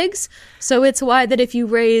 Male pigs. So it's why that if you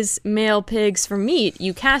raise male pigs for meat,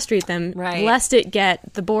 you castrate them, right, lest it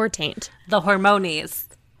get the boar taint. The hormonies.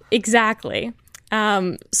 Exactly.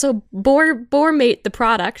 So Boar mate, the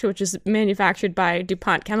product, which is manufactured by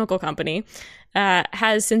DuPont Chemical Company,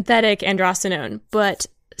 has synthetic androstenone, but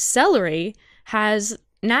celery has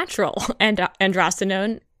natural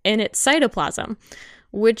androstenone in its cytoplasm,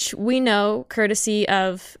 which we know courtesy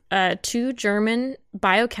of two German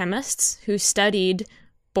biochemists who studied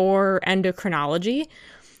boar endocrinology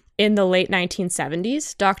in the late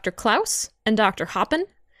 1970s, Dr. Klaus and Dr. Hoppen.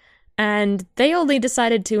 And they only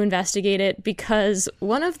decided to investigate it because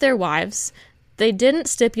one of their wives, they didn't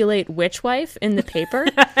stipulate which wife in the paper,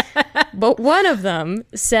 but one of them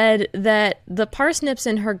said that the parsnips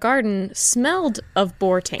in her garden smelled of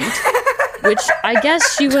boar taint, which I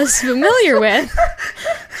guess she was familiar with.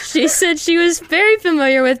 She said she was very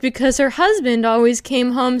familiar with because her husband always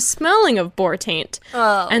came home smelling of boar taint.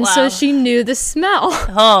 Oh, and wow. so she knew the smell.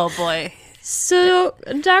 Oh, boy. So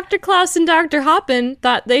Dr. Klaus and Dr. Hoppen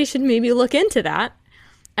thought they should maybe look into that.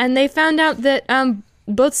 And they found out that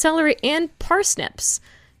both celery and parsnips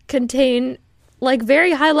contain like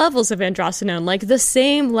very high levels of androstenone, like the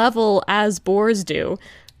same level as boars do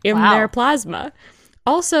in their plasma.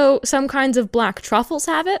 Also, some kinds of black truffles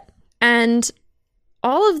have it. And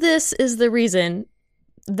all of this is the reason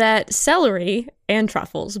that celery and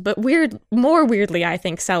truffles, but more weirdly, I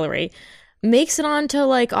think celery, makes it onto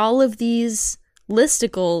like all of these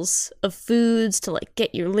listicles of foods to like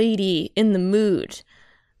get your lady in the mood.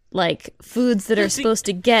 Like foods that are supposed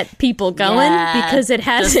to get people going because it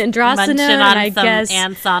has androstenone. On I some guess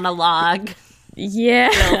ants on a log. Yeah,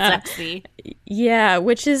 real sexy. Yeah,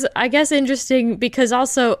 which is I guess interesting because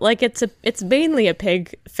also like it's mainly a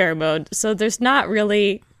pig pheromone, so there's not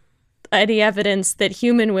really any evidence that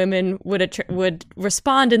human women would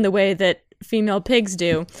respond in the way that female pigs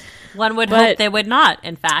do. One would hope they would not.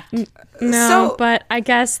 In fact, no. But I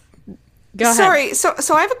guess go ahead. Sorry.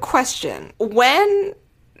 So I have a question. When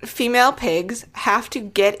female pigs have to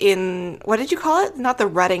get in, what did you call it? Not the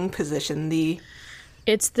rutting position,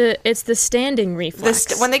 It's the standing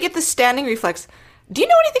reflex. When they get the standing reflex, do you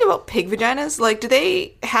know anything about pig vaginas? Like, do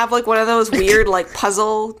they have like one of those weird like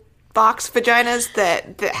puzzle box vaginas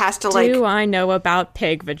that has to like? Do I know about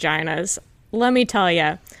pig vaginas? Let me tell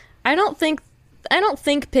you, I don't think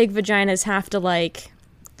pig vaginas have to like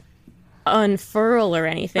unfurl or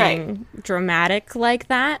anything dramatic like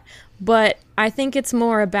that. But I think it's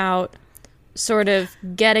more about sort of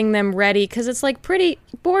getting them ready because it's like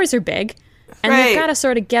boars are big. And they've got to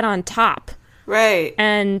sort of get on top. Right.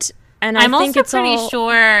 And I'm I think also it's pretty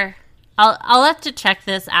sure I'll have to check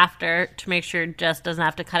this after to make sure Jess doesn't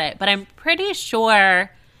have to cut it. But I'm pretty sure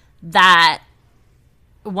that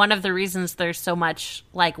one of the reasons there's so much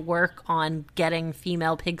like work on getting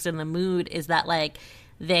female pigs in the mood is that like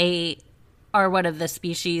they are one of the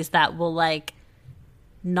species that will like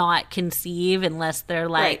not conceive unless they're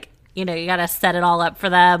like, you know, you got to set it all up for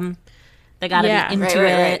them. They got to be into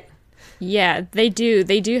it. Right. Yeah, they do.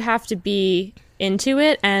 They do have to be into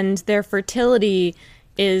it, and their fertility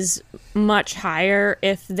is much higher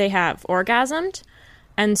if they have orgasmed.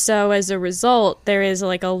 And so as a result, there is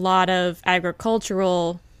like a lot of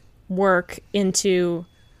agricultural work into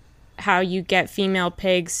how you get female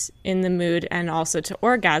pigs in the mood and also to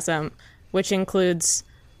orgasm, which includes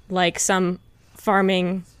like some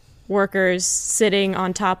farming workers sitting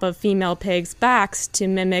on top of female pigs' backs to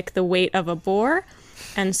mimic the weight of a boar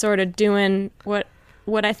and sort of doing what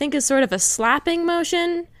I think is sort of a slapping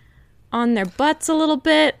motion on their butts a little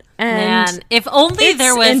bit. And man, if only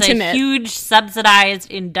there was intimate. A huge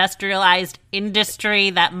subsidized industrialized industry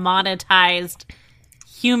that monetized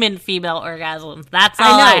human female orgasms. That's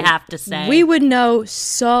all I have to say. We would know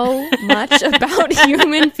so much about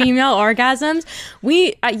human female orgasms.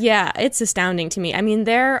 It's astounding to me. I mean,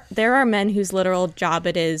 there are men whose literal job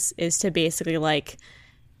it is to basically like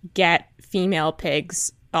get female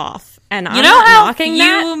pigs off. And I'm not knocking that. You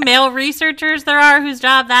know how few male researchers there are whose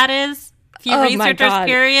job that is? Few researchers,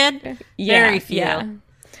 period? Very few.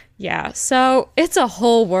 Yeah, so it's a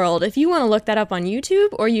whole world. If you want to look that up on YouTube,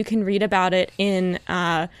 or you can read about it in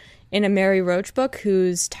a Mary Roach book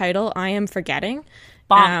whose title I am forgetting.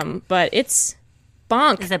 Bonk. But it's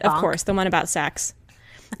Bonk, Is it of Bonk? course, the one about sex.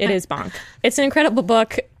 It is Bonk. It's an incredible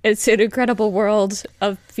book. It's an incredible world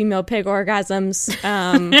of female pig orgasms.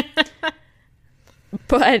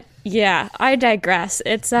 But yeah, I digress.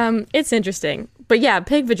 It's interesting. But yeah,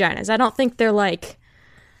 pig vaginas. I don't think they're like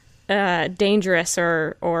dangerous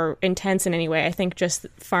or intense in any way. I think just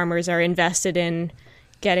farmers are invested in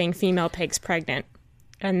getting female pigs pregnant,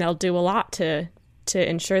 and they'll do a lot to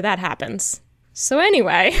ensure that happens. So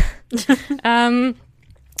anyway,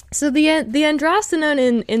 so the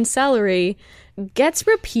androstenone in celery gets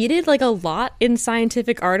repeated like a lot in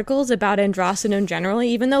scientific articles about androstenone generally,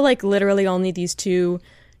 even though like literally only these two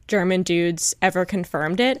German dudes ever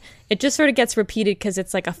confirmed it. It just sort of gets repeated because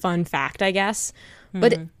it's like a fun fact, I guess.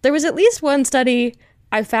 But there was at least one study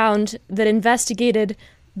I found that investigated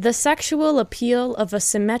the sexual appeal of a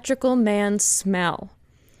symmetrical man's smell.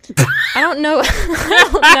 I don't know.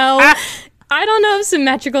 I don't know if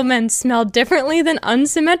symmetrical men smell differently than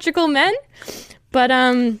unsymmetrical men, but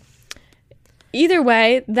either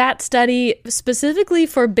way, that study specifically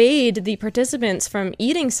forbade the participants from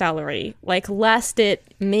eating celery, like lest it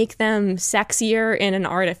make them sexier in an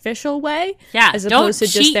artificial way, as opposed to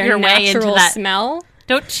just their natural smell.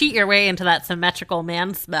 Don't cheat your way into that symmetrical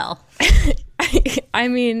man smell. I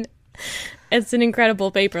mean, It's an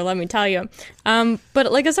incredible paper, let me tell you.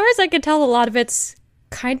 But like as far as I can tell, a lot of it's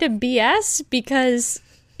kind of BS because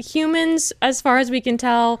humans, as far as we can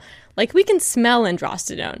tell, like we can smell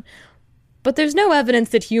androstenone. But there's no evidence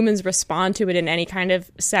that humans respond to it in any kind of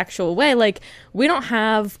sexual way. Like, we don't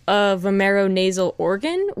have a vomeronasal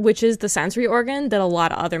organ, which is the sensory organ that a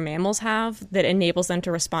lot of other mammals have that enables them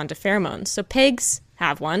to respond to pheromones. So pigs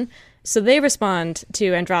have one. So they respond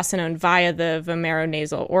to androstenone via the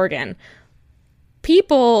vomeronasal organ.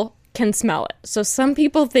 People can smell it. So some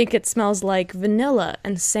people think it smells like vanilla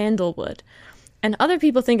and sandalwood. And other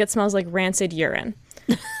people think it smells like rancid urine.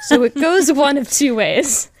 So it goes one of two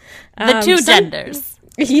ways. The two genders.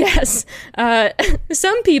 Yes.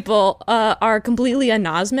 Some people are completely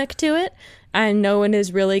anosmic to it, and no one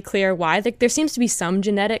is really clear why. There seems to be some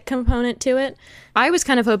genetic component to it. I was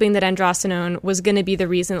kind of hoping that androstenone was going to be the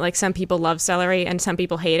reason, like, some people love celery and some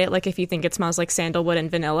people hate it. Like, if you think it smells like sandalwood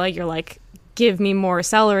and vanilla, you're like, give me more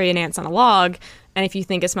celery and ants on a log. And if you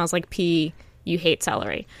think it smells like pee, you hate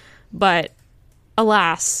celery. But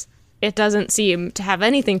alas, it doesn't seem to have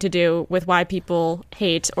anything to do with why people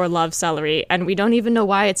hate or love celery, and we don't even know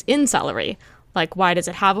why it's in celery. Like, why does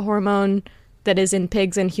it have a hormone that is in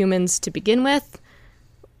pigs and humans to begin with?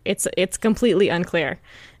 It's completely unclear.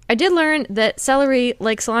 I did learn that celery,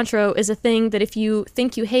 like cilantro, is a thing that if you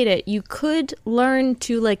think you hate it, you could learn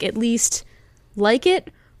to, like, at least like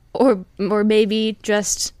it, or maybe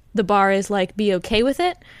just the bar is, like, be okay with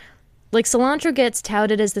it. Like, cilantro gets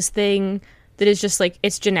touted as this thing that is just like,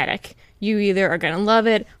 it's genetic. You either are going to love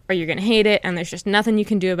it or you're going to hate it, and there's just nothing you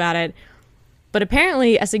can do about it. But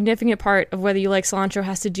apparently a significant part of whether you like cilantro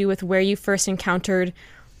has to do with where you first encountered,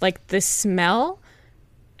 like, the smell.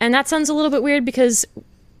 And that sounds a little bit weird because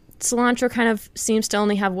cilantro kind of seems to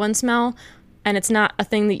only have one smell, and it's not a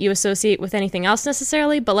thing that you associate with anything else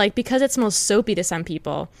necessarily, but, like, because it smells soapy to some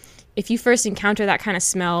people, if you first encounter that kind of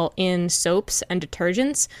smell in soaps and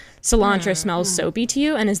detergents, cilantro smells soapy to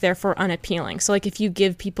you and is therefore unappealing. So, like, if you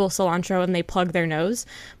give people cilantro and they plug their nose,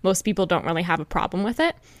 most people don't really have a problem with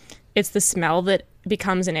it. It's the smell that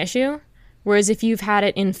becomes an issue. Whereas if you've had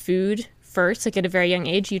it in food first, like at a very young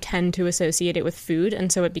age, you tend to associate it with food, and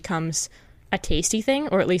so it becomes a tasty thing,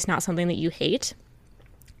 or at least not something that you hate.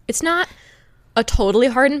 It's not a totally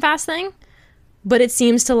hard and fast thing, but it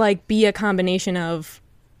seems to, like, be a combination of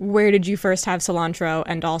where did you first have cilantro,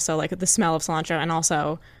 and also, like, the smell of cilantro, and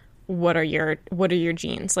also what are your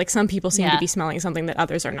genes. Like, some people seem to be smelling something that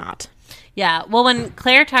others are not. Yeah. Well, when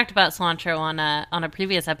Claire talked about cilantro on a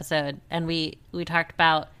previous episode, and we talked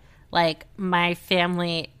about, like, my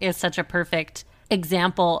family is such a perfect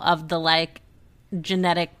example of the, like,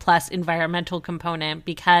 genetic plus environmental component,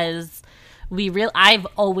 because I've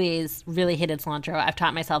always really hated cilantro. I've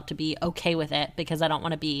taught myself to be okay with it because I don't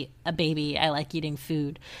want to be a baby. I like eating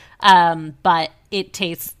food. But it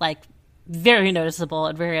tastes, like, very noticeable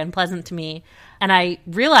and very unpleasant to me. And I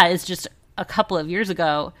realized just a couple of years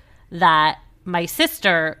ago that my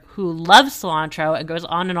sister, who loves cilantro and goes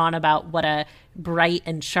on and on about what a bright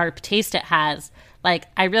and sharp taste it has, like,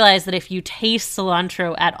 I realized that if you taste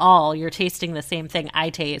cilantro at all, you're tasting the same thing I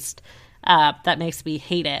taste. That makes me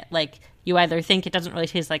hate it. Like, you either think it doesn't really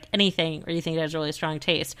taste like anything, or you think it has a really strong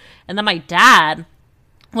taste. And then my dad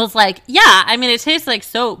was like, yeah, I mean, it tastes like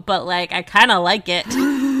soap, but, like, I kind of like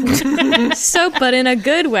it. Soap, but in a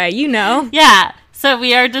good way, you know? Yeah. So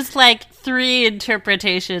we are just, like, three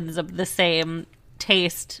interpretations of the same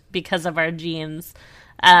taste because of our genes,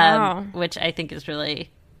 which I think is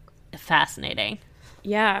really fascinating.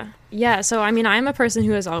 Yeah. Yeah. So, I mean, I'm a person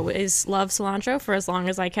who has always loved cilantro for as long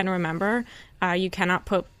as I can remember. You cannot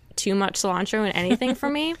put too much cilantro in anything for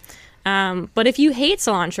me. But if you hate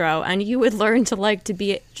cilantro and you would learn to, like, to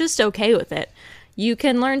be just okay with it, you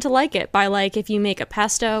can learn to like it by, like, if you make a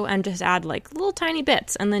pesto and just add, like, little tiny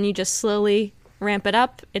bits, and then you just slowly ramp it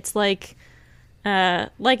up. It's like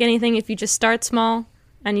anything, if you just start small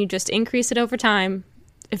and you just increase it over time,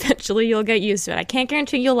 eventually you'll get used to it. I can't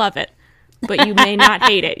guarantee you'll love it, but you may not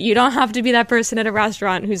hate it. You don't have to be that person at a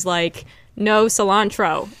restaurant who's like, no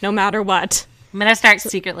cilantro, no matter what. I'm going to start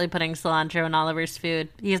secretly putting cilantro in Oliver's food.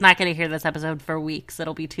 He's not going to hear this episode for weeks.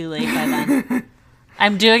 It'll be too late by then.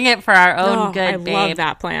 I'm doing it for our own good, babe. I love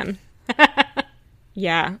that plan.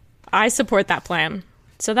 Yeah, I support that plan.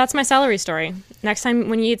 So that's my celery story. Next time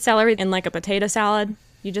when you eat celery in, like, a potato salad,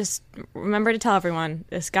 you just remember to tell everyone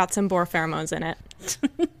it's got some boar pheromones in it.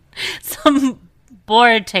 Some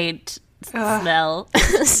boar taint smell.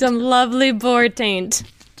 Some lovely boar taint.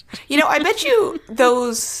 You know, I bet you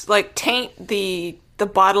those, like, taint the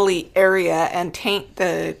bodily area and taint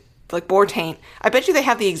the, like, boar taint, I bet you they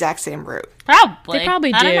have the exact same root. Probably. They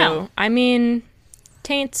probably do. I mean,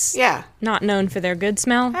 Taints, Yeah. not known for their good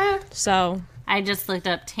smell. So, I just looked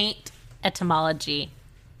up taint etymology.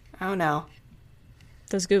 Oh, no.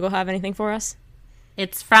 does Google have anything for us?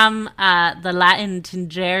 It's from the Latin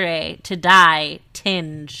tingere, to dye,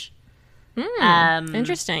 tinge.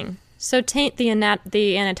 Interesting. So taint, the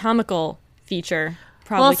anatomical feature,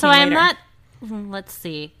 probably Well, so came I'm later. not... Let's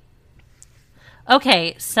see.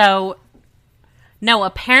 Okay, so... No,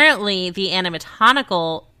 apparently the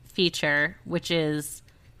anatomical feature, which is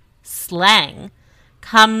slang,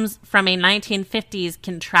 comes from a 1950s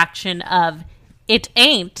contraction of "it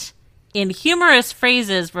ain't" in humorous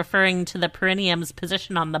phrases referring to the perineum's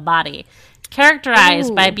position on the body,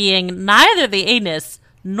 characterized by being neither the anus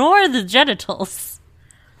nor the genitals.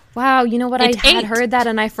 Wow, you know what? It I had ain't. heard that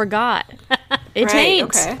and I forgot. It Right,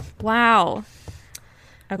 ain't. okay. Wow.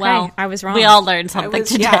 Okay, Well, I was wrong. We all learned something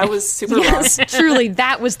today. Yeah, I was super Yes, truly,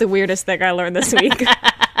 that was the weirdest thing I learned this week.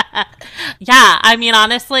 Yeah, I mean,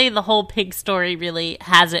 honestly, the whole pig story really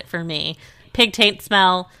has it for me. Pig taint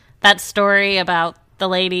smell, that story about the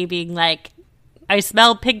lady being like, I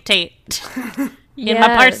smell pig taint in my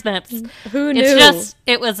Yeah. parsnips. Who knew? It's just,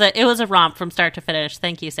 it was a romp from start to finish.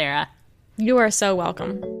 Thank you, Sarah. You are so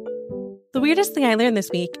welcome. The Weirdest Thing I Learned This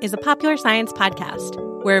Week is a popular science podcast.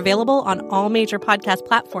 We're available on all major podcast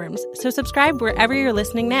platforms, so subscribe wherever you're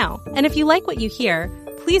listening now. And if you like what you hear,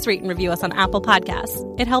 please rate and review us on Apple Podcasts.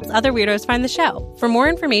 It helps other weirdos find the show. For more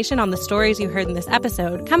information on the stories you heard in this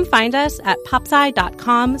episode, come find us at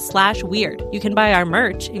popsci.com/weird. You can buy our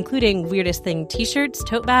merch, including Weirdest Thing t-shirts,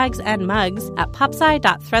 tote bags, and mugs at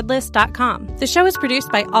popsci.threadless.com. The show is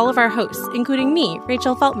produced by all of our hosts, including me,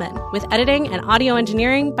 Rachel Feltman, with editing and audio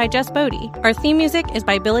engineering by Jess Bodie. Our theme music is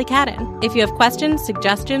by Billy Cadden. If you have questions,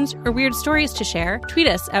 suggestions, or weird stories to share, tweet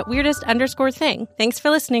us at weirdest_thing. Thanks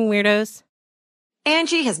for listening, weirdos.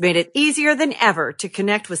 Angie has made it easier than ever to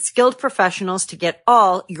connect with skilled professionals to get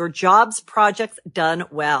all your jobs projects done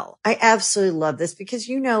well. I absolutely love this because,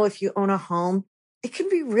 you know, if you own a home, it can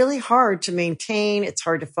be really hard to maintain. It's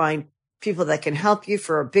hard to find people that can help you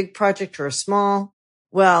for a big project or a small.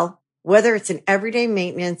 Well, whether it's in everyday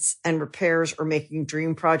maintenance and repairs or making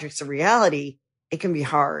dream projects a reality, it can be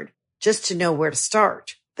hard just to know where to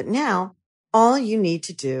start. But now all you need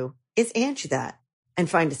to do is Angie that and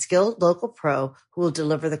find a skilled local pro who will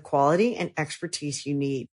deliver the quality and expertise you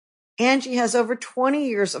need. Angie has over 20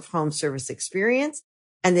 years of home service experience,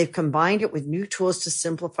 and they've combined it with new tools to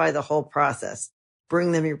simplify the whole process.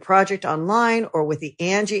 Bring them your project online or with the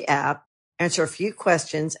Angie app, answer a few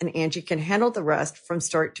questions, and Angie can handle the rest from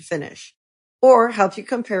start to finish. Or help you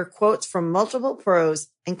compare quotes from multiple pros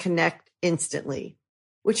and connect instantly,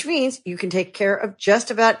 which means you can take care of just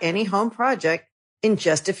about any home project in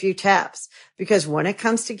just a few taps. Because when it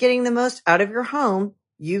comes to getting the most out of your home,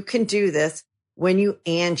 you can do this when you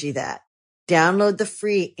Angie that. Download the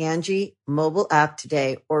free Angie mobile app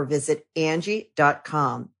today or visit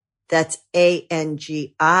Angie.com. That's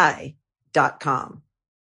ANGI.com.